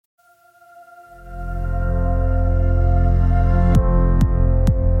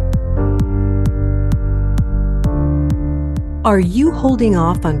Are you holding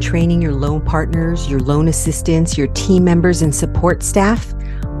off on training your loan partners, your loan assistants, your team members, and support staff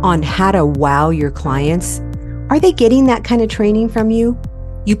on how to wow your clients? Are they getting that kind of training from you?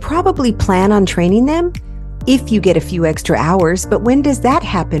 You probably plan on training them if you get a few extra hours, but when does that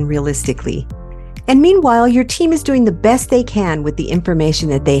happen realistically? And meanwhile, your team is doing the best they can with the information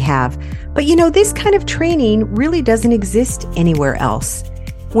that they have. But this kind of training really doesn't exist anywhere else.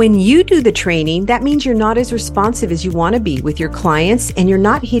 When you do the training, that means you're not as responsive as you want to be with your clients, and you're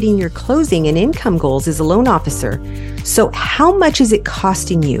not hitting your closing and income goals as a loan officer. So how much is it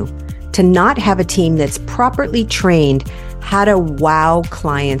costing you to not have a team that's properly trained how to wow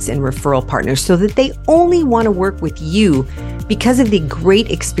clients and referral partners so that they only want to work with you because of the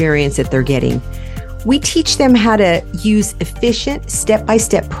great experience that they're getting? We teach them how to use efficient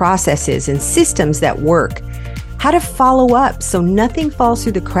step-by-step processes and systems that work, how to follow up so nothing falls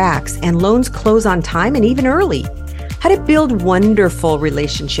through the cracks and loans close on time and even early, how to build wonderful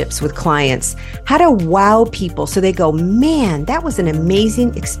relationships with clients, how to wow people so they go, man, that was an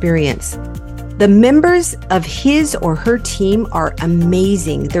amazing experience. The members of his or her team are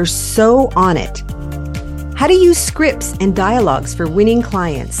amazing. They're so on it. How to use scripts and dialogues for winning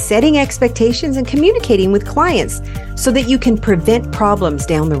clients, setting expectations, and communicating with clients so that you can prevent problems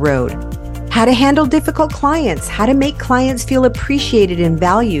down the road. How to handle difficult clients, how to make clients feel appreciated and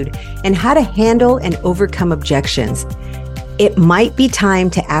valued, and how to handle and overcome objections. It might be time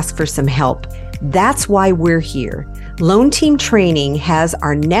to ask for some help. That's why we're here. Loan Team Training has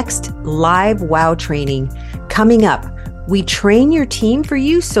our next live WOW training coming up. We train your team for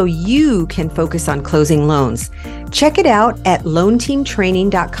you so you can focus on closing loans. Check it out at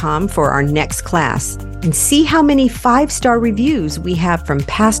loanteamtraining.com for our next class and see how many 5-star reviews we have from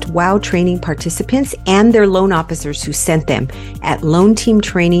past WOW training participants and their loan officers who sent them at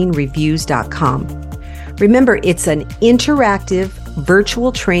loanteamtrainingreviews.com. Remember, it's an interactive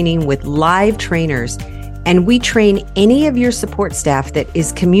virtual training with live trainers, and we train any of your support staff that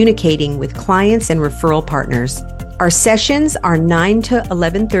is communicating with clients and referral partners. Our sessions are 9 to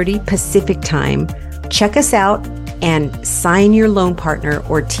 11:30 Pacific time. Check us out and sign your loan partner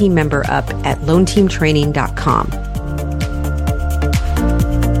or team member up at loanteamtraining.com.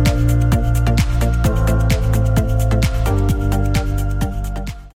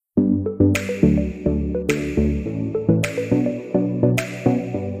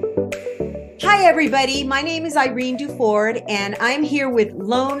 Hi, everybody. My name is Irene Duford, and I'm here with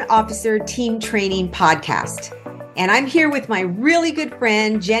Loan Officer Team Training Podcast. And I'm here with my really good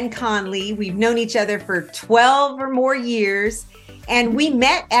friend, Jen Conley. We've known each other for 12 or more years, and we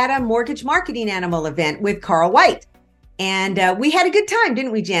met at a mortgage marketing animal event with Carl White. And we had a good time,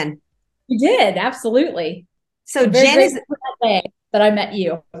 didn't we, Jen? We did, absolutely. So Jen is that day that I met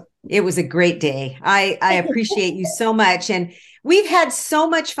you. It was a great day. I appreciate you so much. And we've had so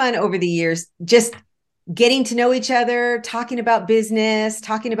much fun over the years, just getting to know each other, talking about business,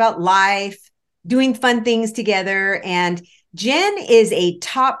 talking about life, doing fun things together. And Jen is a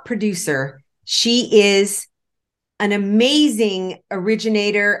top producer. She is an amazing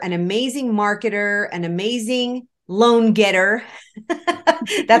originator, an amazing marketer, an amazing loan getter.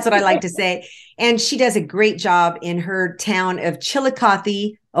 That's what I like to say. And she does a great job in her town of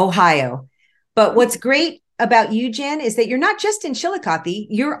Chillicothe, Ohio. But what's great about you, Jen, is that you're not just in Chillicothe,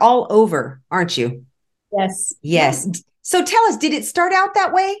 you're all over, aren't you? Yes. Yes. So tell us, did it start out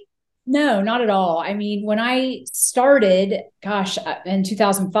that way? No, not at all. I mean, when I started, in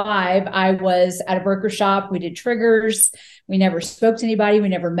 2005, I was at a broker shop. We did triggers. We never spoke to anybody. We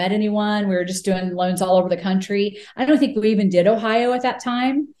never met anyone. We were just doing loans all over the country. I don't think we even did Ohio at that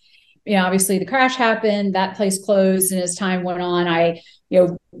time. Obviously the crash happened, that place closed. And as time went on, I,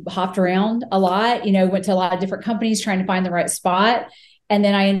 hopped around a lot, went to a lot of different companies trying to find the right spot. And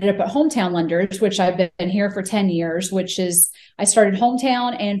then I ended up at Hometown Lenders, which I've been here for 10 years, I started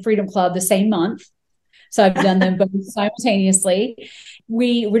Hometown and Freedom Club the same month. So I've done them both simultaneously.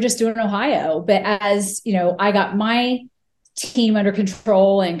 We were just doing Ohio. But as, I got my team under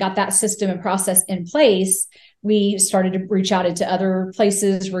control and got that system and process in place, we started to reach out into other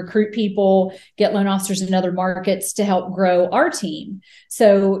places, recruit people, get loan officers in other markets to help grow our team.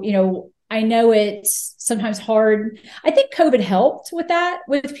 So, I know it's sometimes hard. I think COVID helped with that,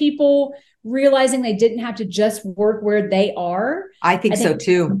 with people realizing they didn't have to just work where they are. I think so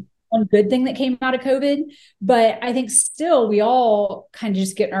too. One good thing that came out of COVID, but I think still we all kind of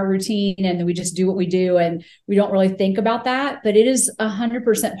just get in our routine and then we just do what we do and we don't really think about that, but it is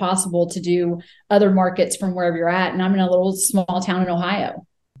 100% possible to do other markets from wherever you're at. And I'm in a little small town in Ohio.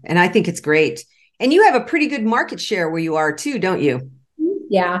 And I think it's great. And you have a pretty good market share where you are too, don't you?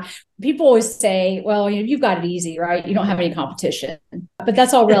 Yeah. People always say, well, you've got it easy, right? You don't have any competition, but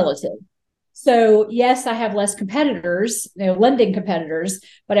that's all relative. So yes, I have less competitors, lending competitors,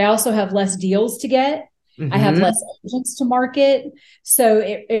 but I also have less deals to get. I have Mm-hmm. less agents to market. So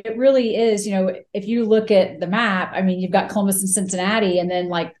it really is, if you look at the map, I mean, you've got Columbus and Cincinnati, and then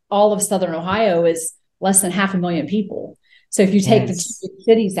like all of Southern Ohio is less than 500,000 people. So if you take the two Yes.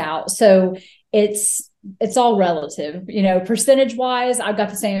 cities out, so it's all relative, percentage wise, I've got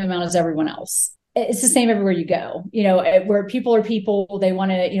the same amount as everyone else. It's the same everywhere you go, where people are people, they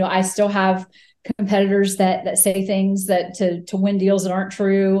want to, I still have competitors that say things that to win deals that aren't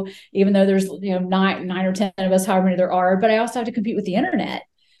true, even though there's, nine or 10 of us, however many there are, but I also have to compete with the internet.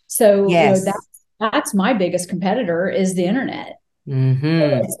 So, Yes. that's my biggest competitor is the internet. So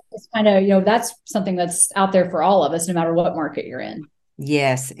Mm-hmm. it's kind of, that's something that's out there for all of us, no matter what market you're in.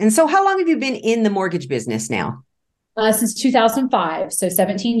 Yes. And so how long have you been in the mortgage business now? Since 2005, so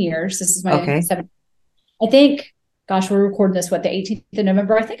 17 years. This is my Okay. 17th. I think, gosh, we're recording this, what, the 18th of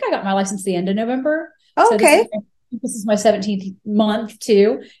November? I think I got my license the end of November. So Okay. this is my 17th month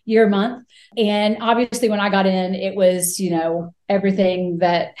too, year month. And obviously when I got in, it was, everything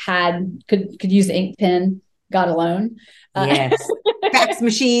that could use the ink pen got a loan. Yes. Fax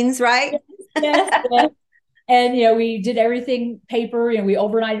machines, right? Yes, yes. And we did everything paper. We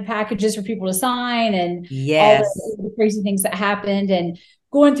overnighted packages for people to sign, and all Yes. the crazy things that happened. And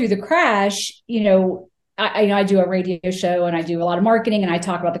going through the crash, I do a radio show and I do a lot of marketing, and I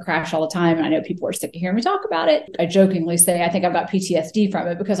talk about the crash all the time. And I know people are sick of hearing me talk about it. I jokingly say I think I've got PTSD from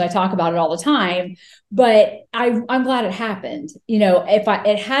it because I talk about it all the time. But I'm glad it happened. If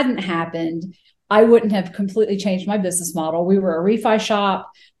it hadn't happened, I wouldn't have completely changed my business model. We were a refi shop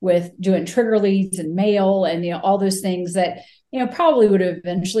with doing trigger leads and mail and all those things that probably would have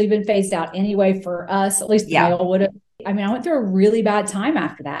eventually been phased out anyway for us. At least the Yeah. mail would have. I mean, I went through a really bad time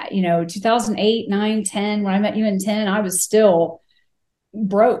after that. 2008, 9, 10. When I met you in 10, I was still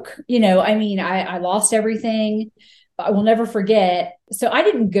broke. I mean, I lost everything. I will never forget. So I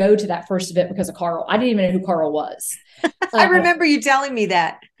didn't go to that first event because of Carl. I didn't even know who Carl was. I remember you telling me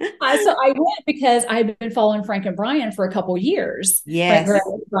that. So I went because I had been following Frank and Brian for a couple of years. Yes.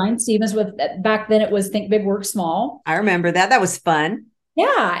 Brian Stevens, with back then it was Think Big Work Small. I remember that. That was fun.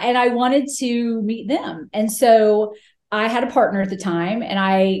 Yeah, and I wanted to meet them, and so I had a partner at the time, and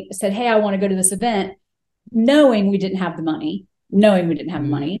I said, "Hey, I want to go to this event," knowing we didn't have the money. Knowing we didn't have the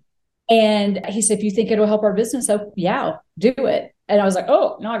Mhm. money, and he said, "If you think it'll help our business, so yeah, do it." And I was like,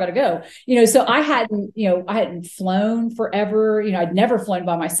 "Oh, no, I got to go." So I hadn't flown forever. I'd never flown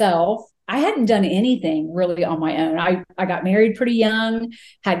by myself. I hadn't done anything really on my own. I got married pretty young,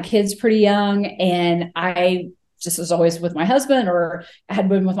 had kids pretty young, and I just was always with my husband, or I had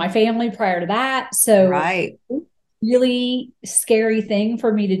been with my family prior to that. So Right. really scary thing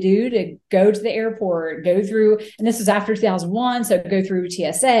for me to do, to go to the airport, go through, and this was after 2001, so go through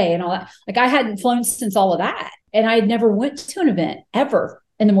TSA and all that. Like I hadn't flown since all of that, and I had never went to an event ever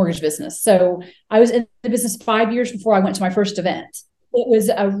in the mortgage business. So I was in the business 5 years before I went to my first event. It was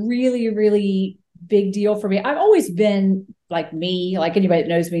a really, really big deal for me. I've always been like me, like anybody that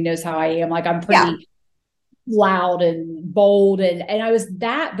knows me knows how I am. Like I'm Yeah. pretty loud and bold, and I was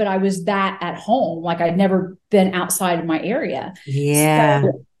that, but I was that at home. Like I'd never been outside of my area. Yeah.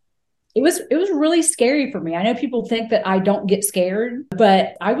 So it was really scary for me. I know people think that I don't get scared,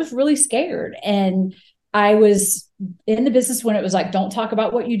 but I was really scared. And I was in the business when it was like, don't talk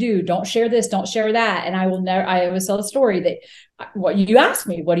about what you do, don't share this, don't share that. And I always tell the story that what you asked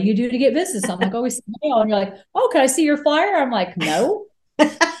me, what do you do to get business? I'm like, always mail. And you're like, oh, can I see your flyer? I'm like, no.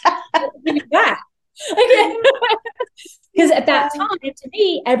 Give me that. Because at that time, to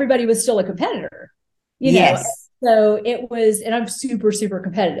me, everybody was still a competitor, you know. Yes. So it was, and I'm super, super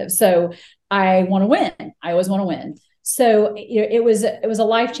competitive. So I want to win. I always want to win. So it was a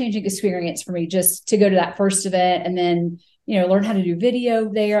life changing experience for me just to go to that first event, and then learn how to do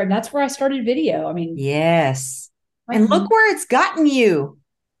video there, and that's where I started video. I mean, Yes. And Frank, look where it's gotten you.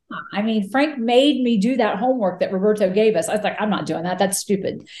 Frank made me do that homework that Roberto gave us. I was like, I'm not doing that. That's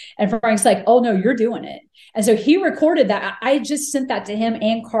stupid. And Frank's like, oh no, you're doing it. And so he recorded that. I just sent that to him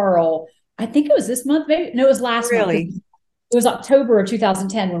and Carl. I think it was this month, maybe. No, it was last month. Really? It was October of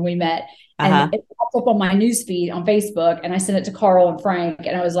 2010 when we met. Uh-huh. And it popped up on my news feed on Facebook. And I sent it to Carl and Frank.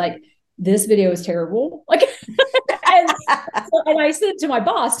 And I was like, this video is terrible. Like, and I sent it to my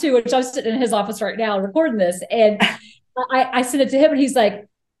boss too, which I'm sitting in his office right now recording this. And I sent it to him, and he's like,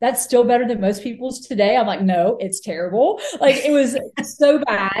 that's still better than most people's today. I'm like, no, it's terrible. Like it was so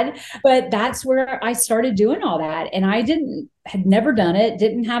bad. But that's where I started doing all that. And I had never done it,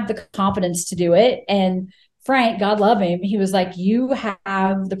 didn't have the confidence to do it. And Frank, God love him, he was like, you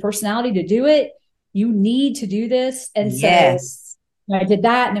have the personality to do it. You need to do this. And so Yes. I did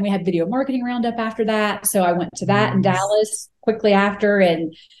that. And then we had video marketing roundup after that. So I went to that in Yes. Dallas quickly after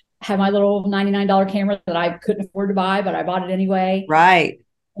and had my little $99 camera that I couldn't afford to buy, but I bought it anyway. Right.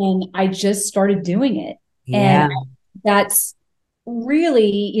 And I just started doing it. Yeah. And that's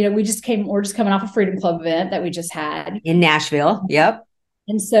really, we're just coming off a Freedom Club event that we just had In Nashville. Yep.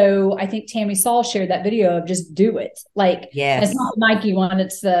 and so I think Tammy Saul shared that video of just do it. Like, it's Yes. not the Nike one.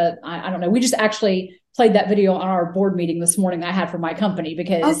 It's I don't know. We just actually played that video on our board meeting this morning that I had for my company Oh,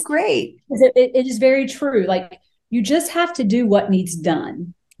 because great. it is very true. Like, you just have to do what needs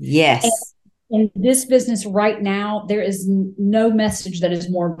done. And Yes. in this business right now, there is no message that is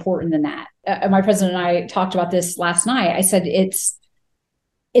more important than that. My president and I talked about this last night. I said, it's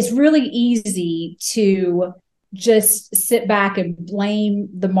really easy to just sit back and blame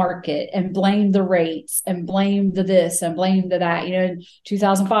the market and blame the rates and blame the this and blame the that. In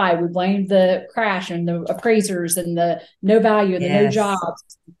 2005, we blamed the crash and the appraisers and the no value and the no Yes.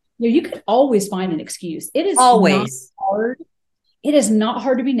 jobs. You can always find an excuse. It is Always. not hard. It is not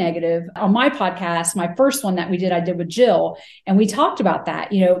hard to be negative. On my podcast, my first one that I did with Jill, and we talked about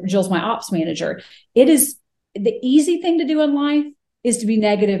that. Jill's my ops manager. It is the easy thing to do in life is to be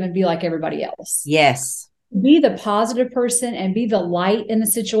negative and be like everybody else. Yes. Be the positive person and be the light in the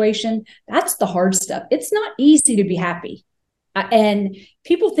situation. That's the hard stuff. It's not easy to be happy. And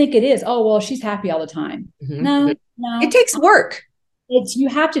people think it is. Oh, well, she's happy all the time. Mm-hmm. No. It takes work. You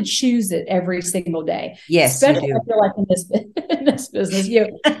have to choose it every single day. Yes, especially you do. I feel like in this business,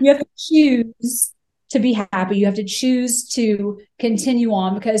 you have to choose to be happy. You have to choose to continue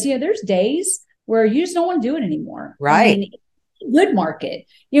on because there's days where you just don't want to do it anymore. Right. Good market.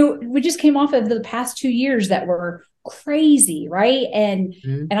 We just came off of the past 2 years that were crazy, right? And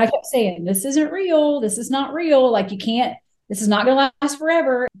I kept saying, this isn't real. This is not real. Like, this is not going to last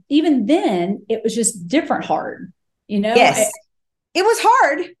forever. Even then, it was just different hard. Yes. It was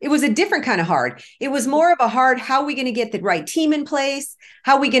hard. It was a different kind of hard. It was more of a hard, how are we going to get the right team in place?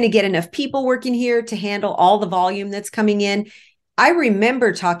 How are we going to get enough people working here to handle all the volume that's coming in? I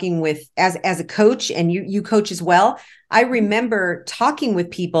remember talking with, as a coach, and you coach as well, I remember talking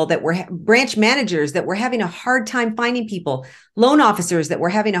with people that were branch managers that were having a hard time finding people, loan officers that were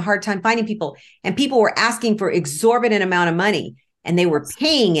having a hard time finding people, and people were asking for exorbitant amount of money, and they were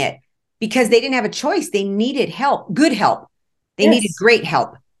paying it because they didn't have a choice. They needed help, good help. They needed great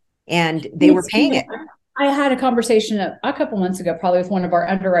help, and they were paying it. I had a conversation a couple months ago, probably with one of our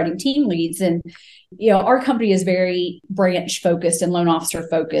underwriting team leads. And, our company is very branch focused and loan officer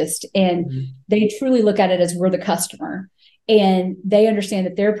focused. And they truly look at it as we're the customer. And they understand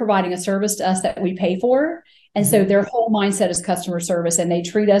that they're providing a service to us that we pay for. And so their whole mindset is customer service. And they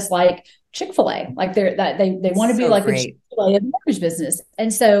treat us like Chick-fil-A, like they want to be like the Chick-fil-A of the mortgage business.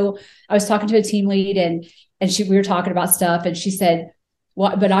 And so I was talking to a team lead and we were talking about stuff. And she said,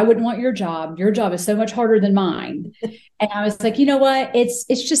 well, but I wouldn't want your job. Your job is so much harder than mine. And I was like, you know what? It's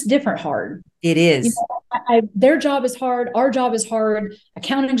just different hard. It is. Their job is hard. Our job is hard.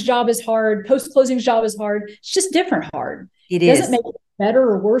 Accounting's job is hard. Post-closing's job is hard. It's just different hard. It doesn't make it better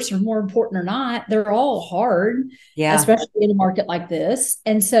or worse or more important or not. They're all hard, especially in a market like this.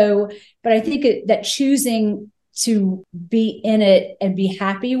 And so, but I think that choosing to be in it and be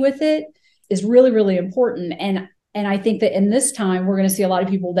happy with it is really, really important. And I think that in this time, we're going to see a lot of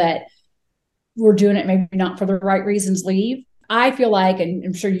people that were doing it maybe not for the right reasons leave. I feel like, and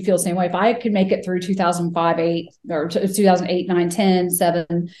I'm sure you feel the same way, if I could make it through 2005, 8, or 2008, 9, 10,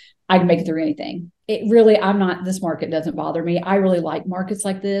 7, I can make it through anything. This market doesn't bother me. I really like markets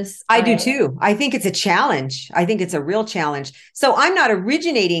like this. I do too. I think it's a challenge. I think it's a real challenge. So I'm not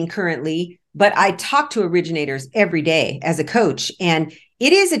originating currently, but I talk to originators every day as a coach, and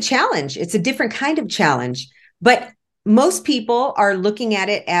it is a challenge. It's a different kind of challenge. But most people are looking at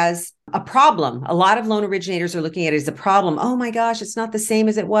it as a problem. A lot of loan originators are looking at it as a problem. Oh my gosh, it's not the same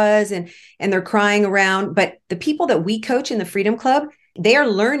as it was. And they're crying around. But the people that we coach in the Freedom Club, they are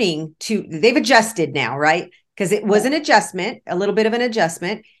learning they've adjusted now, right? Because it was an adjustment, a little bit of an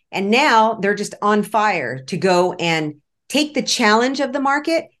adjustment. And now they're just on fire to go and take the challenge of the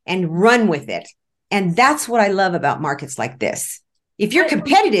market and run with it. And that's what I love about markets like this. If you're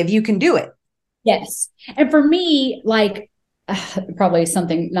competitive, you can do it. Yes. And for me, like probably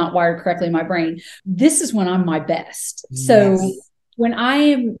something not wired correctly in my brain, this is when I'm my best. So when I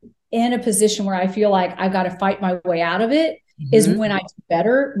am in a position where I feel like I've got to fight my way out of it is when I do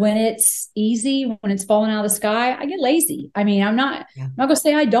better. When it's easy, when it's falling out of the sky, I get lazy. I mean, I'm not going to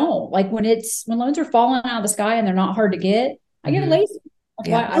say I don't. Like when loans are falling out of the sky and they're not hard to get, I get lazy.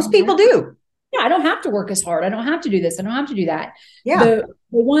 Most people do. Yeah, I don't have to work as hard. I don't have to do this. I don't have to do that. Yeah. The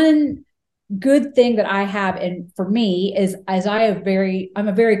one good thing that I have, and for me, is as I'm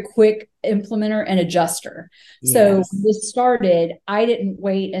a very quick implementer and adjuster. So Yes. when this started, I didn't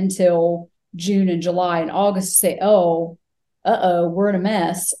wait until June and July and August to say, oh, we're in a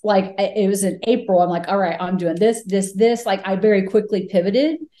mess. Like it was in April. I'm like, all right, I'm doing this. Like I very quickly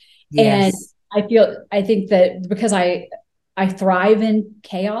pivoted. And Yes. I think that because I thrive in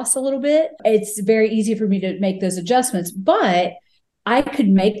chaos a little bit, it's very easy for me to make those adjustments. But I could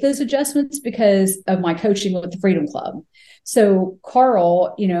make those adjustments because of my coaching with the Freedom Club. So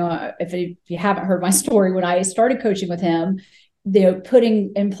Carl, if you haven't heard my story, when I started coaching with him,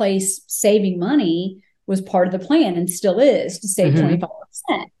 putting in place saving money was part of the plan and still is, to save 25%.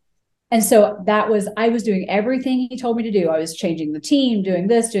 And so I was doing everything he told me to do. I was changing the team, doing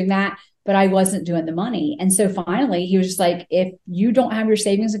this, doing that, but I wasn't doing the money. And so finally he was just like, if you don't have your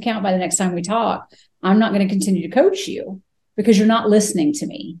savings account by the next time we talk, I'm not going to continue to coach you because you're not listening to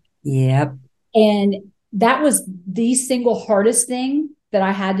me. Yep. And that was the single hardest thing that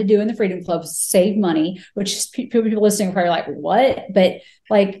I had to do in the Freedom Club, save money, which people listening are probably like, what? But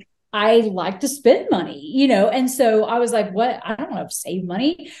like, I like to spend money, And so I was like, what? I don't want to save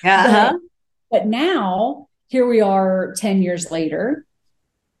money. Uh-huh. But now here we are 10 years later,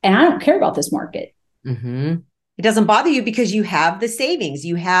 and I don't care about this market. Mm-hmm. It doesn't bother you because you have the savings.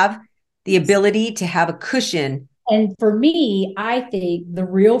 You have the ability to have a cushion. And for me, I think the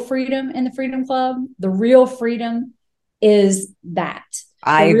real freedom in the Freedom Club, the real freedom is that.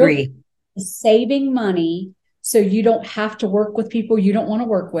 I agree. Saving money so you don't have to work with people you don't want to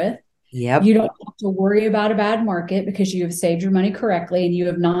work with. Yep. You don't have to worry about a bad market because you have saved your money correctly and you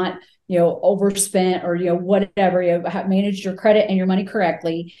have not, overspent or, whatever, have managed your credit and your money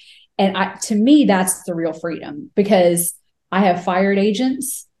correctly. And to me, that's the real freedom, because I have fired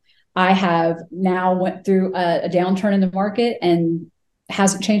agents. I have now went through a downturn in the market and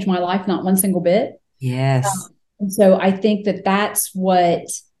hasn't changed my life, not one single bit. Yes. And so I think that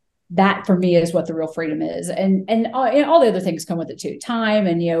for me is what the real freedom is. And all the other things come with it too. Time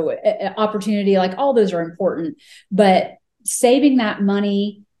and, opportunity, like all those are important, but saving that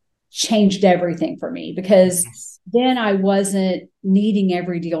money changed everything for me, because then I wasn't needing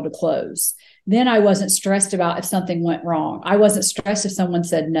every deal to close. Then I wasn't stressed about if something went wrong. I wasn't stressed if someone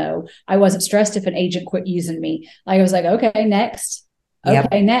said no. I wasn't stressed if an agent quit using me. Like I was like, okay, next. Yep.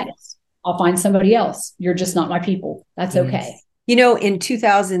 Okay, next. I'll find somebody else. You're just not my people. That's okay. In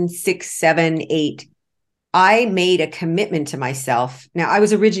 2006, 7, 8, I made a commitment to myself. Now, I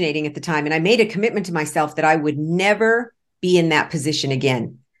was originating at the time, and I made a commitment to myself that I would never be in that position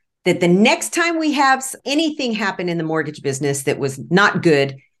again. That the next time we have anything happen in the mortgage business that was not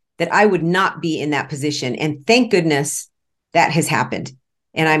good, that I would not be in that position. And thank goodness that has happened.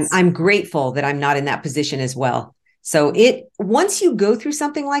 And I'm grateful that I'm not in that position as well. So once you go through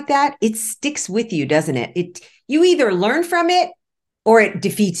something like that, it sticks with you, doesn't it? You either learn from it or it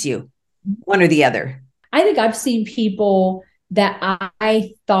defeats you, one or the other. I think I've seen people that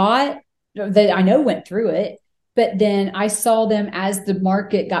I thought that I know went through it, but then I saw them as the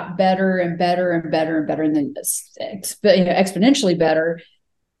market got better and better and better and better, and then exponentially better,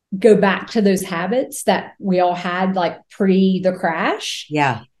 go back to those habits that we all had like pre the crash.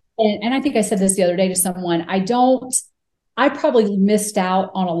 Yeah. And I think I said this the other day to someone, I probably missed out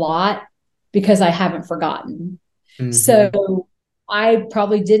on a lot because I haven't forgotten. Mm-hmm. So I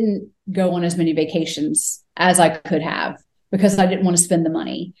probably didn't go on as many vacations as I could have because I didn't want to spend the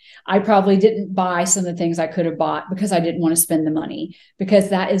money. I probably didn't buy some of the things I could have bought because I didn't want to spend the money,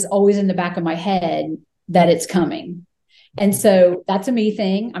 because that is always in the back of my head that it's coming. And so that's a me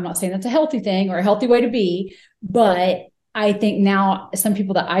thing. I'm not saying that's a healthy thing or a healthy way to be, but I think now some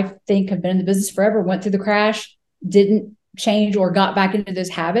people that I think have been in the business forever went through the crash, didn't change or got back into those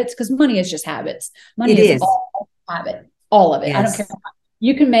habits, because money is just habits. Money is all habit, all of it. Yes. I don't care.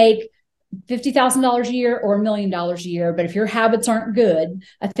 You can make $50,000 a year or $1 million a year, but if your habits aren't good,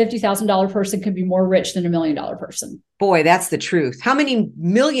 a $50,000 person could be more rich than $1 million person. Boy, that's the truth. How many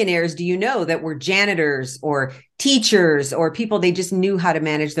millionaires do you know that were janitors or teachers or people, they just knew how to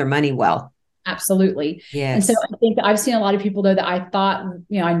manage their money well? Absolutely. Yes. And so I think I've seen a lot of people though that I thought,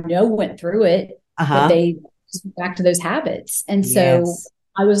 I know went through it, but they just went back to those habits. And so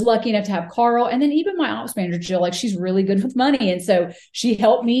I was lucky enough to have Carl, and then even my ops manager, Jill, like she's really good with money. And so she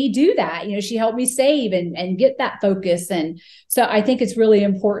helped me do that. She helped me save and get that focus. And so I think it's really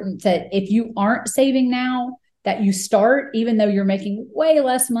important that if you aren't saving now, that you start, even though you're making way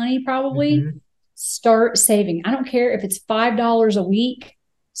less money, probably start saving. I don't care if it's $5 a week,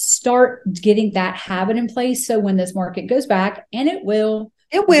 start getting that habit in place. So when this market goes back, and it will,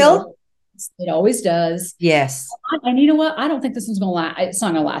 It always does. Yes. And you know what? I don't think this one's going to last. It's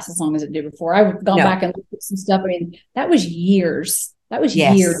not going to last as long as it did before. I've gone back and looked at some stuff. I mean, that was years. That was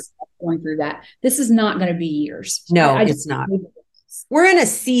years going through that. This is not going to be years. No, it's not. We're in a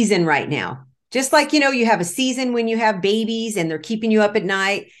season right now. Just like, you have a season when you have babies and they're keeping you up at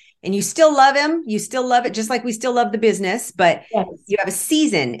night and you still love them. You still love it, just like we still love the business, but you have a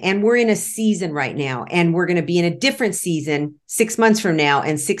season, and we're in a season right now, and we're going to be in a different season 6 months from now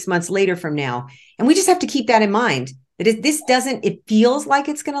and 6 months later from now. And we just have to keep that in mind, that it feels like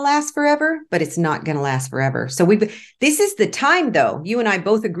it's going to last forever, but it's not going to last forever. So this is the time, though. You and I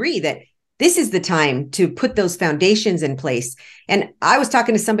both agree that this is the time to put those foundations in place. And I was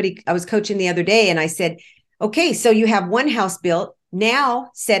talking to somebody I was coaching the other day, and I said, okay, so you have one house built.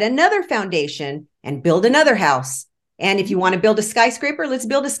 Now set another foundation and build another house. And if you want to build a skyscraper, let's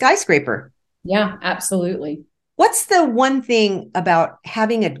build a skyscraper. Yeah, absolutely. What's the one thing about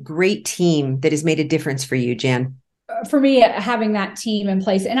having a great team that has made a difference for you, Jen? For me, having that team in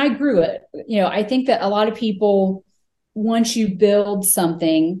place, and I grew it. I think that a lot of people, once you build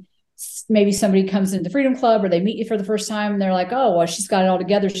something, maybe somebody comes into the Freedom Club or they meet you for the first time and they're like, oh, well, she's got it all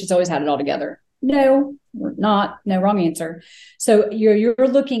together. She's always had it all together. No, not. No, wrong answer. So you're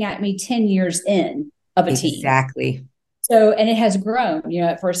looking at me 10 years in of a team. Exactly. So, and it has grown.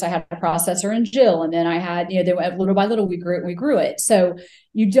 At first I had a processor and Jill, and then I had, then little by little we grew it. So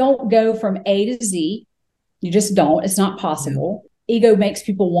you don't go from A to Z. You just don't. It's not possible. Ego makes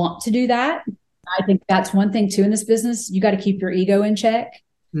people want to do that. I think that's one thing too in this business. You got to keep your ego in check.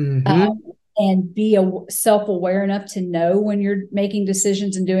 And be self-aware enough to know when you're making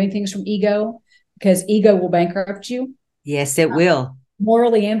decisions and doing things from ego, because ego will bankrupt you. Yes, it will.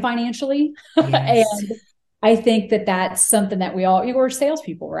 Morally and financially. Yes. And I think that that's something that we're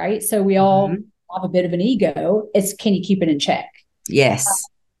salespeople, right? So we all have a bit of an ego. Can you keep it in check? Yes.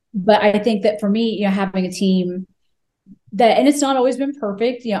 But I think that for me, having a team and it's not always been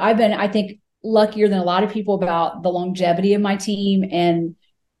perfect. I've been, I think, luckier than a lot of people about the longevity of my team and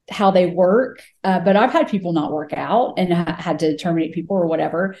how they work. But I've had people not work out and had to terminate people or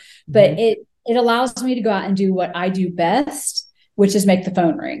whatever. But it allows me to go out and do what I do best, which is make the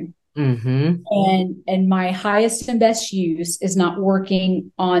phone ring. And my highest and best use is not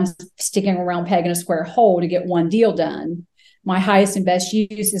working on sticking a round peg in a square hole to get one deal done. My highest and best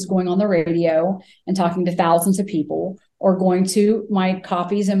use is going on the radio and talking to thousands of people, or going to my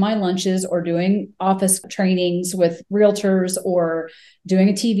coffees and my lunches, or doing office trainings with realtors, or doing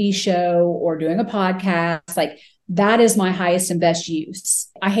a TV show, or doing a podcast. Like, that is my highest and best use.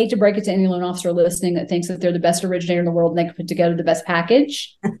 I hate to break it to any loan officer listening that thinks that they're the best originator in the world and they can put together the best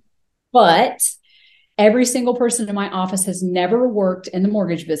package. But every single person in my office has never worked in the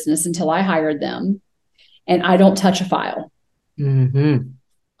mortgage business until I hired them. And I don't touch a file.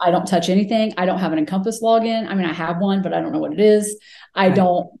 I don't touch anything. I don't have an Encompass login. I mean, I have one, but I don't know what it is. I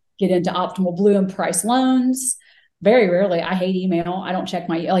don't get into Optimal Blue and price loans. Very rarely. I hate email. I don't check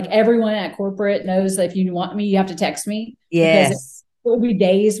everyone at corporate knows that if you want me, you have to text me. Yes. It will be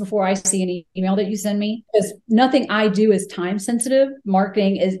days before I see an email that you send me, because nothing I do is time sensitive.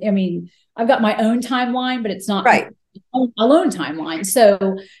 Marketing is, I've got my own timeline, but it's not a loan timeline.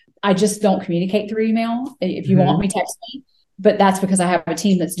 So I just don't communicate through email. If you want me, text me. But that's because I have a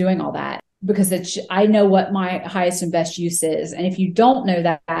team that's doing all that, because I know what my highest and best use is. And if you don't know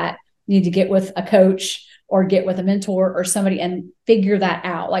that, you need to get with a coach or get with a mentor or somebody and figure that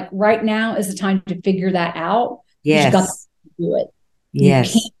out. Like, right now is the time to figure that out. Yes. You've got to do it.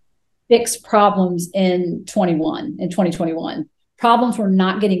 Yes. You can't fix problems in 2021. Problems were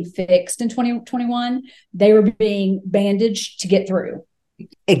not getting fixed in 2021. They were being bandaged to get through.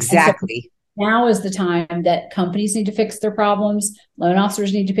 Exactly. Now is the time that companies need to fix their problems. Loan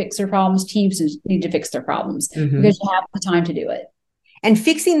officers need to fix their problems. Teams need to fix their problems, because you have the time to do it. And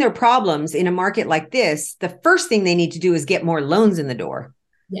fixing their problems in a market like this, the first thing they need to do is get more loans in the door.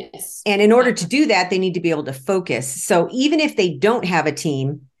 Yes. And in order to do that, they need to be able to focus. So even if they don't have a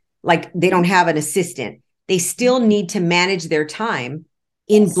team, like they don't have an assistant, they still need to manage their time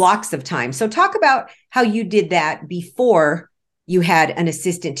in blocks of time. So talk about how you did that before you had an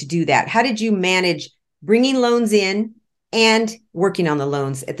assistant to do that. How did you manage bringing loans in and working on the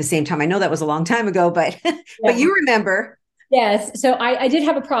loans at the same time? I know that was a long time ago, but but you remember. Yes. So I did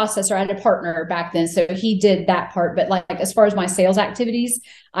have a processor. I had a partner back then, so he did that part. But as far as my sales activities,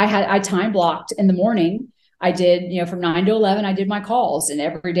 I time blocked in the morning. I did, from 9 to 11, I did my calls, and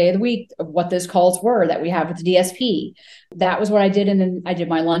every day of the week of what those calls were that we have with the DSP. That was what I did. And then I did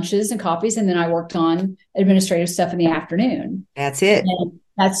my lunches and coffees, and then I worked on administrative stuff in the afternoon. That's it. And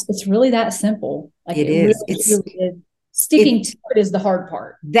it's really that simple. It is. Really is. Sticking to it is the hard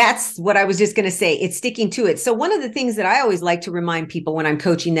part. That's what I was just going to say. It's sticking to it. So one of the things that I always like to remind people when I'm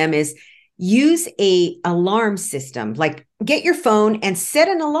coaching them is use a alarm system. Like get your phone and set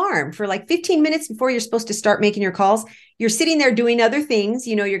an alarm for like 15 minutes before you're supposed to start making your calls. You're sitting there doing other things.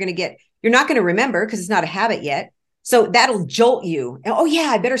 You're not going to remember because it's not a habit yet. So that'll jolt you. Oh yeah,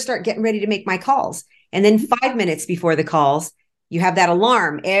 I better start getting ready to make my calls. And then 5 minutes before the calls, you have that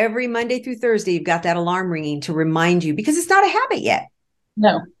alarm. Every Monday through Thursday, you've got that alarm ringing to remind you because it's not a habit yet.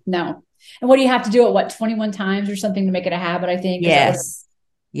 No. And what do you have to do it? 21 times or something to make it a habit, I think. Yes.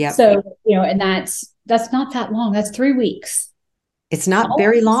 Yeah. So, and that's not that long. That's 3 weeks. It's not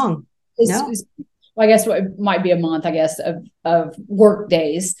very long. Well, I guess it might be a month, I guess, of work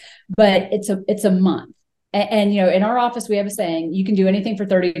days, but it's a month. And in our office, we have a saying, you can do anything for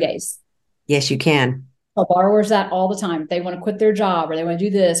 30 days. Yes, you can. Tell borrowers that all the time. If they want to quit their job or they want to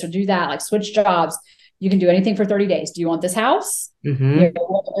do this or do that, like switch jobs, you can do anything for 30 days. Do you want this house? Mm-hmm.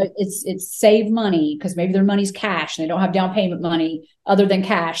 It's save money because maybe their money's cash and they don't have down payment money other than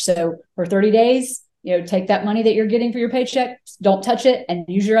cash. So for 30 days, take that money that you're getting for your paycheck, don't touch it and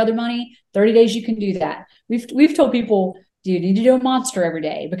use your other money. 30 days, you can do that. We've told people, do you need to do a monster every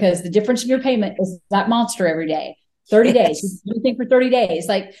day? Because the difference in your payment is that monster every day. 30 days. You think for 30 days,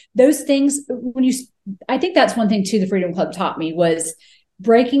 like those things, I think that's one thing too, the Freedom Club taught me was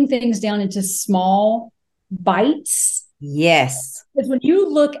breaking things down into small bites. Yes. Because when you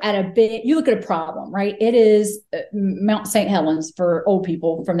look at a problem, right? It is Mount St. Helens for old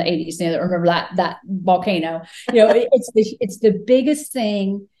people from the 80s. That remember that volcano. It's the biggest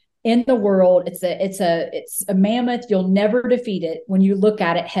thing in the world. It's a mammoth. You'll never defeat it when you look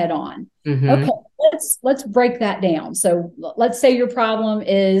at it head on. Mm-hmm. Okay, let's break that down. So let's say your problem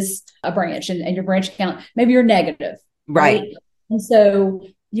is a branch and your branch account, maybe you're negative. Right. And so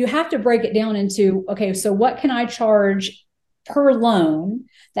you have to break it down into, okay, so what can I charge per loan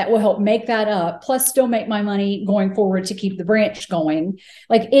that will help make that up, plus still make my money going forward to keep the branch going.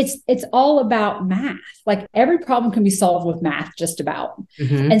 Like it's all about math. Like every problem can be solved with math, just about.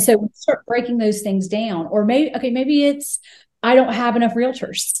 Mm-hmm. And so we start breaking those things down, or maybe it's, I don't have enough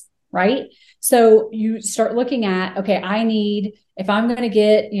realtors, right? So you start looking at, okay, if I'm going to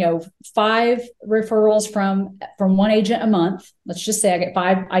get, 5 referrals from one agent a month, let's just say I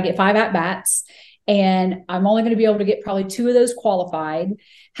get 5 at bats, and I'm only going to be able to get probably 2 of those qualified.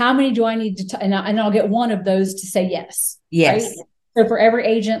 How many do I need to, and I'll get 1 of those to say yes. Yes. Right? So for every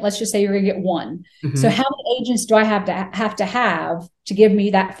agent, let's just say you're going to get 1. Mm-hmm. So how many agents do I have to give me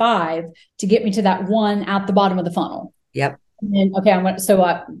that 5 to get me to that 1 out the bottom of the funnel? Yep. And let's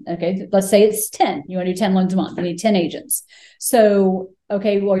say it's 10. You want to do 10 loans a month. You need 10 agents. So,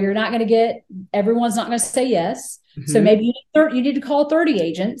 you're not going to everyone's not going to say yes. Mm-hmm. So maybe you need to call 30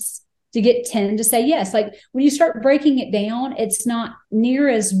 agents to get 10 to say yes. Like when you start breaking it down, it's not near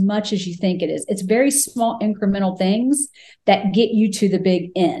as much as you think it is. It's very small incremental things that get you to the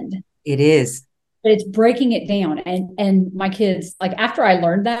big end. It is. But it's breaking it down. And my kids, like after I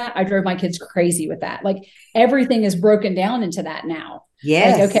learned that, I drove my kids crazy with that. Like everything is broken down into that now.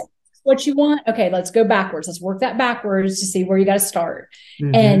 Yes. Like, okay, what you want? Okay, let's go backwards. Let's work that backwards to see where you got to start.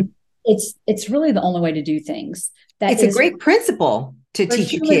 Mm-hmm. And it's really the only way to do things. It's a great principle to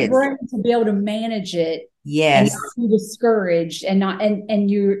teach your kids to be able to manage it. Yes. And not be discouraged and not, and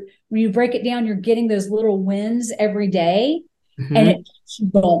when you break it down, you're getting those little wins every day. Mm-hmm. And it keeps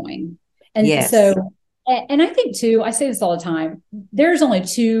you going. And yes. So, and I think too, I say this all the time, there's only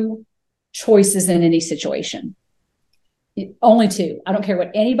 2 choices in any situation. Only 2. I don't care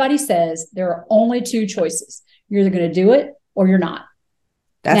what anybody says. There are only 2 choices. You're either going to do it or you're not.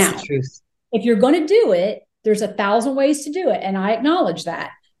 That's the truth. If you're going to do it, there's 1,000 ways to do it. And I acknowledge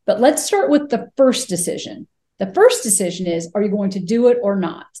that. But let's start with the first decision. The first decision is, are you going to do it or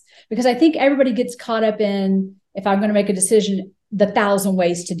not? Because I think everybody gets caught up in, if I'm going to make a decision, the 1,000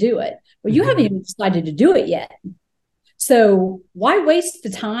 ways to do it. Well, you haven't even decided to do it yet. So why waste the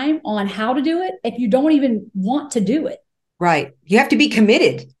time on how to do it if you don't even want to do it? Right. You have to be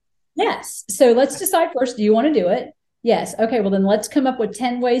committed. Yes. So let's decide first, do you want to do it? Yes. Okay. Well, then let's come up with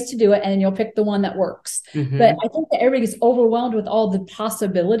 10 ways to do it. And then you'll pick the one that works. Mm-hmm. But I think that everybody gets overwhelmed with all the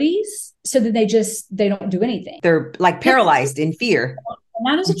possibilities. So that they don't do anything. They're like paralyzed in fear. And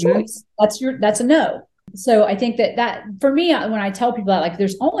that is a choice. That's a no. So I think that for me, when I tell people that, like,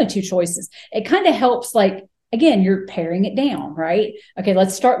 there's only 2 choices, it kind of helps, like, again, you're paring it down, right? Okay,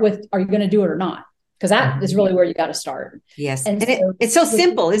 let's start with, are you going to do it or not? Because that is really where you got to start. Yes. And it's so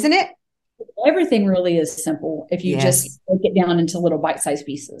simple, isn't it? Everything really is simple if you just break it down into little bite-sized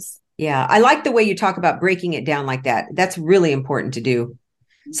pieces. Yeah. I like the way you talk about breaking it down like that. That's really important to do.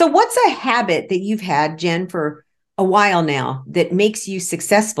 So what's a habit that you've had, Jen, for a while now that makes you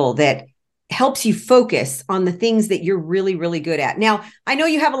successful, that helps you focus on the things that you're really, really good at? Now, I know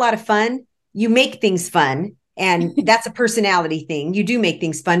you have a lot of fun. You make things fun, and that's a personality thing. You do make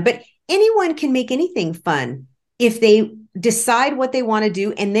things fun, but anyone can make anything fun if they decide what they want to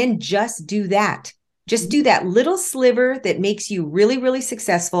do and then just do that. Just do that little sliver that makes you really, really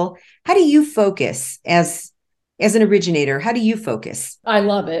successful. How do you focus as an originator? How do you focus? I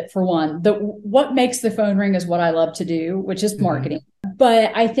love it, for one. What makes the phone ring is what I love to do, which is marketing.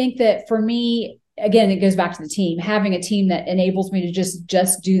 But I think that for me, again, it goes back to the team. Having a team that enables me to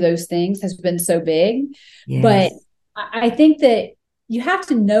just do those things has been so big. Yes. But I think that you have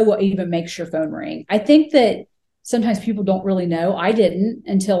to know what even makes your phone ring. I think that sometimes people don't really know. I didn't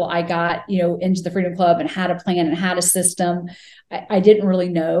until I got, into the Freedom Club and had a plan and had a system. I didn't really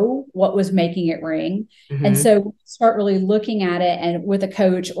know what was making it ring. And so start really looking at it and with a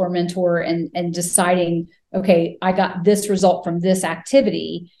coach or mentor and deciding, okay, I got this result from this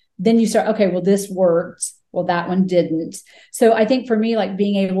activity. Then you start, okay, well, this worked. Well, that one didn't. So I think for me, like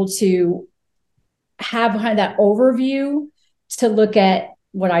being able to have kind of that overview to look at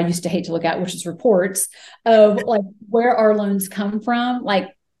what I used to hate to look at, which is reports of like where our loans come from, like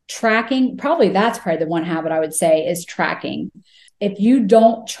tracking. That's probably the one habit I would say is tracking. If you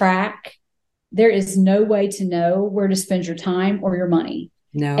don't track, there is no way to know where to spend your time or your money.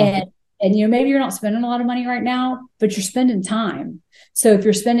 No. And maybe you're not spending a lot of money right now, but you're spending time. So if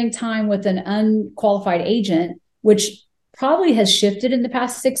you're spending time with an unqualified agent, which probably has shifted in the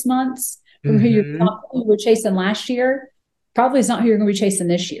past 6 months from who you were chasing last year, probably is not who you're going to be chasing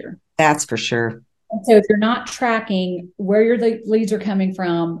this year. That's for sure. And so if you're not tracking where your leads are coming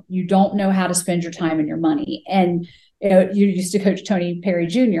from, you don't know how to spend your time and your money. And you used to coach Tony Perry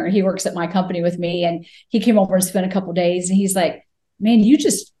Jr. He works at my company with me, and he came over and spent a couple of days, and he's like, man, you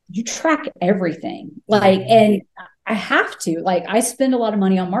track everything. And I have to, I spend a lot of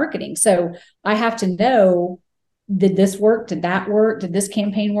money on marketing. So I have to know, did this work? Did that work? Did this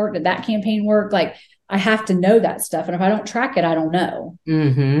campaign work? Did that campaign work? I have to know that stuff. And if I don't track it, I don't know.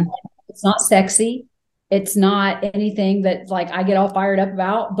 It's not sexy. It's not anything that I get all fired up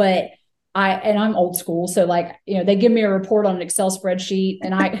about, but I'm old school. So they give me a report on an Excel spreadsheet,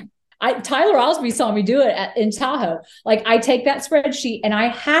 and Tyler Osby saw me do it in Tahoe. I take that spreadsheet and I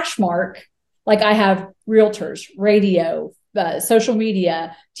hash mark, I have realtors, radio, social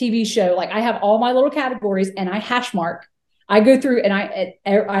media, TV show. I have all my little categories and I hash mark. I go through and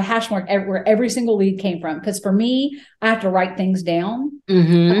I hash mark where every single lead came from. Because for me, I have to write things down,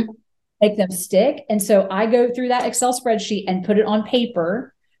 make them stick. And so I go through that Excel spreadsheet and put it on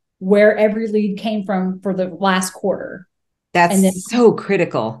paper where every lead came from for the last quarter. That's so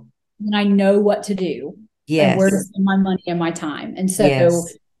critical. And I know what to do. Yes. And where to spend my money and my time. And so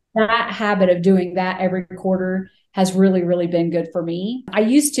that habit of doing that every quarter has really, really been good for me. I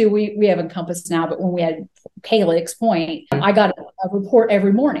used to, we have Encompass now, but when we had Calyx Point, I got a report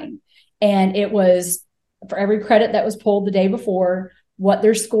every morning, and it was for every credit that was pulled the day before, what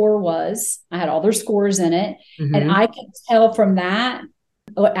their score was. I had all their scores in it. And I could tell from that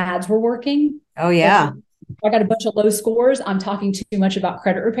what ads were working. Oh yeah. If I got a bunch of low scores, I'm talking too much about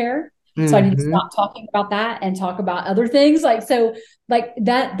credit repair. So I need to stop talking about that and talk about other things.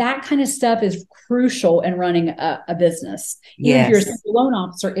 That kind of stuff is crucial in running a business. Even if you're a loan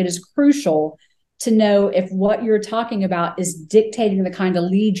officer, it is crucial to know if what you're talking about is dictating the kind of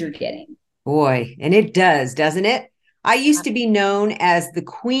lead you're getting. Boy, and it does, doesn't it? I used to be known as the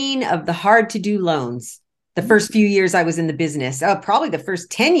queen of the hard to do loans. The first few years I was in the business, probably the first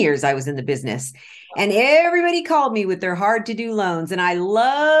 10 years I was in the business. And everybody called me with their hard to do loans. And I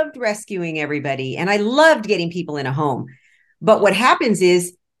loved rescuing everybody. And I loved getting people in a home. But what happens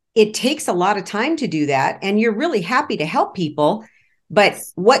is it takes a lot of time to do that. And you're really happy to help people. But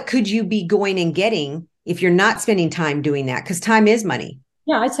what could you be going and getting if you're not spending time doing that? Because time is money.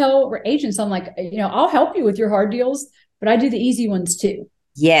 Yeah, I tell agents, I'm like, I'll help you with your hard deals, but I do the easy ones too.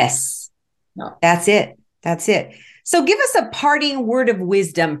 Yes, that's it. That's it. So give us a parting word of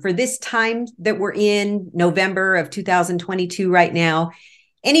wisdom for this time that we're in, November of 2022 right now.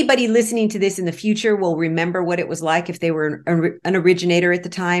 Anybody listening to this in the future will remember what it was like if they were an originator at the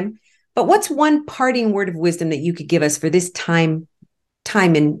time. But what's one parting word of wisdom that you could give us for this time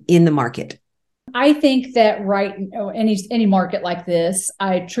in the market? I think that any market like this,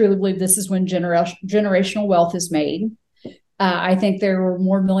 I truly believe this is when generational wealth is made. I think there were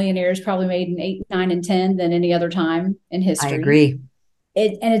more millionaires probably made in 8, 9, and 10 than any other time in history. I agree.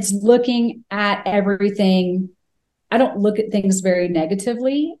 And it's looking at everything. I don't look at things very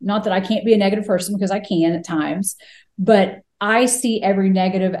negatively. Not that I can't be a negative person, because I can at times, but I see every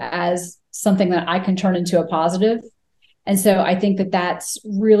negative as something that I can turn into a positive. And so I think that that's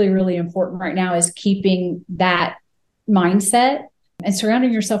really, really important right now, is keeping that mindset and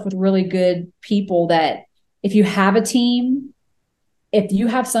surrounding yourself with really good people. That if you have a team, if you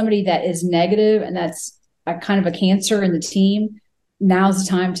have somebody that is negative and that's a kind of a cancer in the team, now's the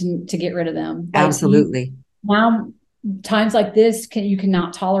time to get rid of them. Like Absolutely. Now, times like this, you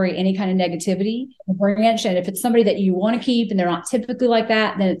cannot tolerate any kind of negativity in a branch. And if it's somebody that you want to keep and they're not typically like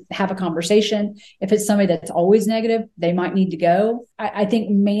that, then have a conversation. If it's somebody that's always negative, they might need to go. I think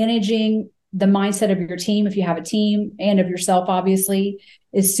managing the mindset of your team, if you have a team, and of yourself, obviously,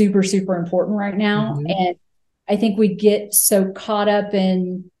 is super, super important right now. And I think we get so caught up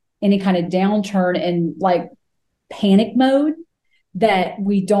in any kind of downturn and like panic mode that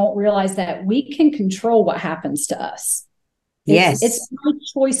we don't realize that we can control what happens to us. It's my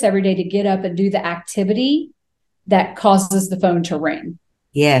choice every day to get up and do the activity that causes the phone to ring.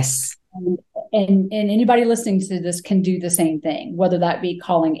 Yes. And anybody listening to this can do the same thing, whether that be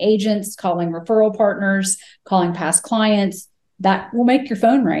calling agents, calling referral partners, calling past clients. That will make your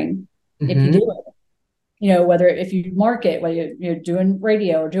phone ring if you do it. You know, whether if you market, whether you're doing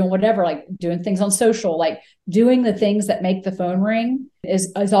radio or doing whatever, like doing things on social, like doing the things that make the phone ring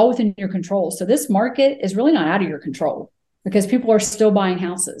is all within your control. So this market is really not out of your control, because people are still buying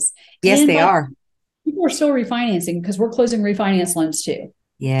houses. Yes, and they are. People are still refinancing, because we're closing refinance loans too.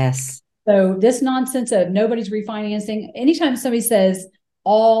 Yes. So this nonsense of nobody's refinancing, anytime somebody says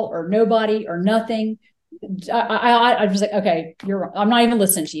all or nobody or nothing, I was like, okay, you're wrong. I'm not even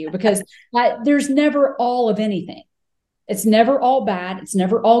listening to you, because there's never all of anything. It's never all bad. It's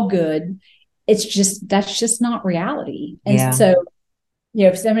never all good. It's just, that's just not reality. And so, you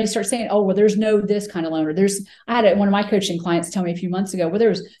know, if somebody starts saying, oh, well, there's no this kind of loan, or I had one of my coaching clients tell me a few months ago, well, there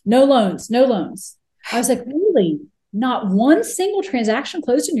was no loans. I was like, really? Not one single transaction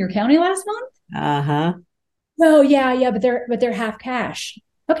closed in your county last month? Uh-huh. Well, yeah, but they're half cash.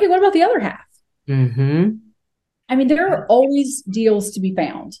 Okay, what about the other half? I mean, there are always deals to be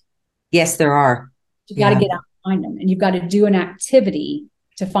found. Yes, there are. You got to get out and find them, and you've got to do an activity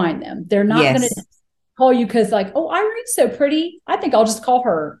to find them. They're not going to call you because, like, oh, Irene's so pretty, I think I'll just call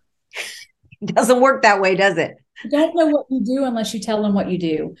her. It doesn't work that way, does it? You don't know what you do unless you tell them what you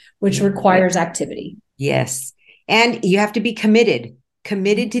do, which requires activity. Yes. And you have to be committed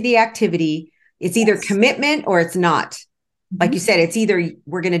to the activity. It's either commitment or it's not. Like you said, it's either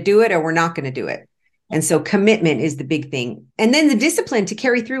we're going to do it or we're not going to do it. And so commitment is the big thing. And then the discipline to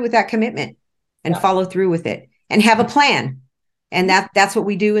carry through with that commitment and follow through with it and have a plan. And that's what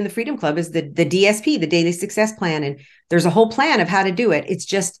we do in the Freedom Club, is the DSP, the Daily Success Plan. And there's a whole plan of how to do it. It's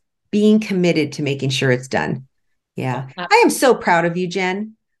just being committed to making sure it's done. Yeah. I am so proud of you,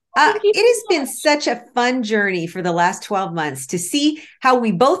 Jen. It has been such a fun journey for the last 12 months to see how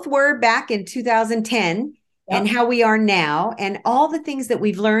we both were back in 2010 and how we are now, and all the things that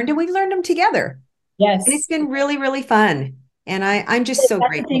we've learned, and we've learned them together. Yes. And it's been really, really fun. And I'm just so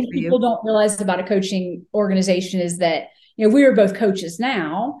grateful for you. People don't realize about a coaching organization is that, you know, we are both coaches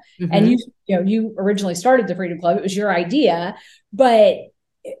now, and you originally started the Freedom Club. It was your idea, but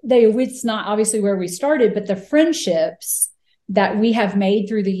it's not obviously where we started, but the friendships that we have made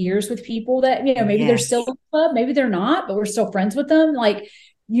through the years with people that, you know, maybe they're still in the club, maybe they're not, but we're still friends with them. Like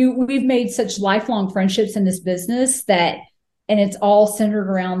we've made such lifelong friendships in this business and it's all centered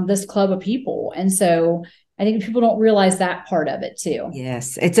around this club of people. And so I think people don't realize that part of it too.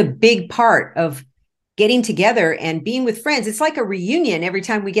 Yes. It's a big part of getting together and being with friends. It's like a reunion every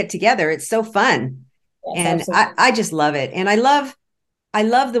time we get together. It's so fun. Yes, and I just love it. And I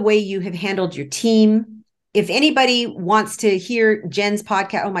love the way you have handled your team. If anybody wants to hear Jen's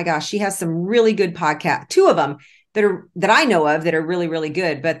podcast, oh my gosh, she has some really good podcasts. Two of them that I know of that are really, really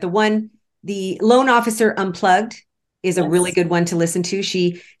good. But the Loan Officer Unplugged is a really good one to listen to.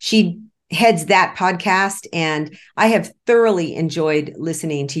 She heads that podcast, and I have thoroughly enjoyed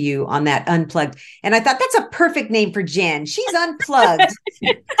listening to you on that Unplugged. And I thought that's a perfect name for Jen. She's unplugged.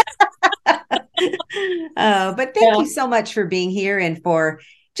 But thank you so much for being here and for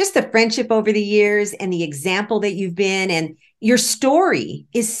just the friendship over the years and the example that you've been. And your story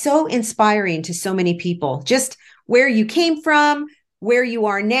is so inspiring to so many people, just where you came from, where you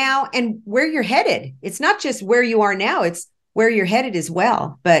are now, and where you're headed. It's not just where you are now, it's where you're headed as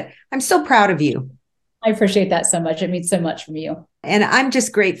well. But I'm so proud of you. I appreciate that so much. It means so much from you. And I'm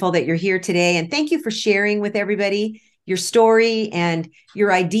just grateful that you're here today. And thank you for sharing with everybody your story and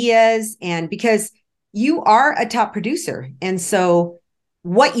your ideas. And because you are a top producer. And so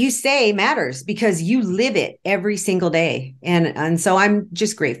what you say matters because you live it every single day. And so I'm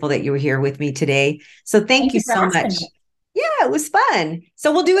just grateful that you were here with me today. So thank you so much. Yeah, it was fun.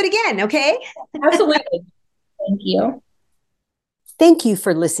 So we'll do it again, okay? Absolutely. Thank you. Thank you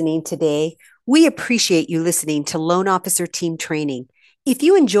for listening today. We appreciate you listening to Loan Officer Team Training. If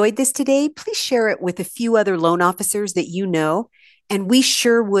you enjoyed this today, please share it with a few other loan officers that you know. And we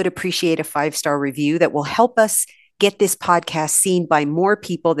sure would appreciate a 5-star review that will help us get this podcast seen by more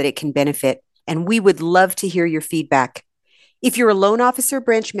people that it can benefit. And we would love to hear your feedback. If you're a loan officer,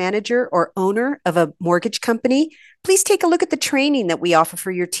 branch manager, or owner of a mortgage company, please take a look at the training that we offer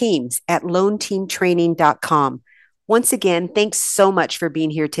for your teams at loanteamtraining.com. Once again, thanks so much for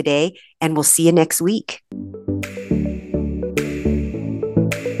being here today, and we'll see you next week.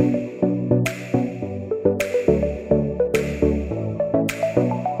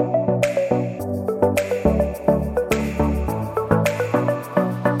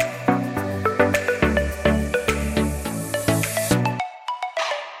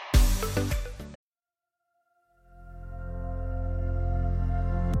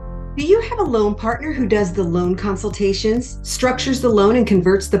 Do you have a loan partner who does the loan consultations, structures the loan, and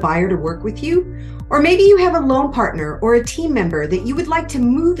converts the buyer to work with you? Or maybe you have a loan partner or a team member that you would like to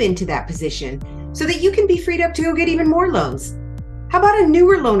move into that position so that you can be freed up to go get even more loans. How about a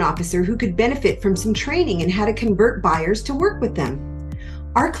newer loan officer who could benefit from some training in how to convert buyers to work with them?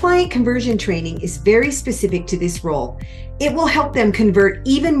 Our client conversion training is very specific to this role. It will help them convert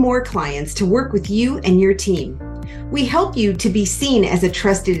even more clients to work with you and your team. We help you to be seen as a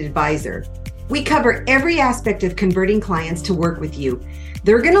trusted advisor. We cover every aspect of converting clients to work with you.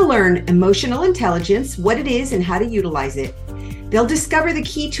 They're going to learn emotional intelligence, what it is and how to utilize it. They'll discover the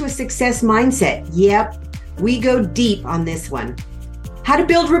key to a success mindset. Yep, we go deep on this one. How to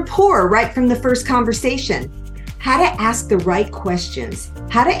build rapport right from the first conversation. How to ask the right questions.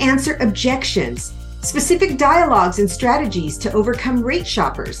 How to answer objections. Specific dialogues and strategies to overcome rate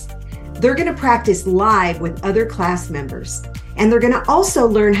shoppers. They're going to practice live with other class members. And they're going to also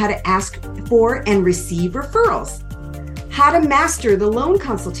learn how to ask for and receive referrals. How to master the loan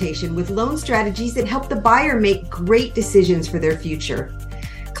consultation with loan strategies that help the buyer make great decisions for their future.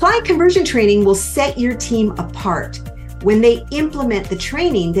 Client conversion training will set your team apart when they implement the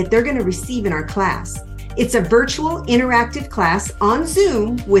training that they're going to receive in our class. It's a virtual interactive class on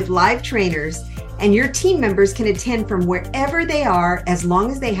Zoom with live trainers, and your team members can attend from wherever they are as long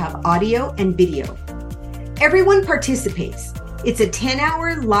as they have audio and video. Everyone participates. It's a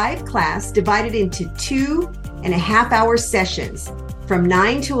 10-hour live class divided into 2.5-hour sessions from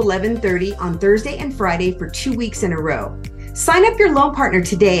 9 to 11:30 on Thursday and Friday for 2 weeks in a row. Sign up your loan partner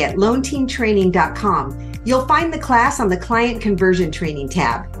today at loanteamtraining.com. You'll find the class on the Client Conversion Training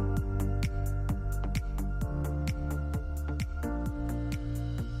tab.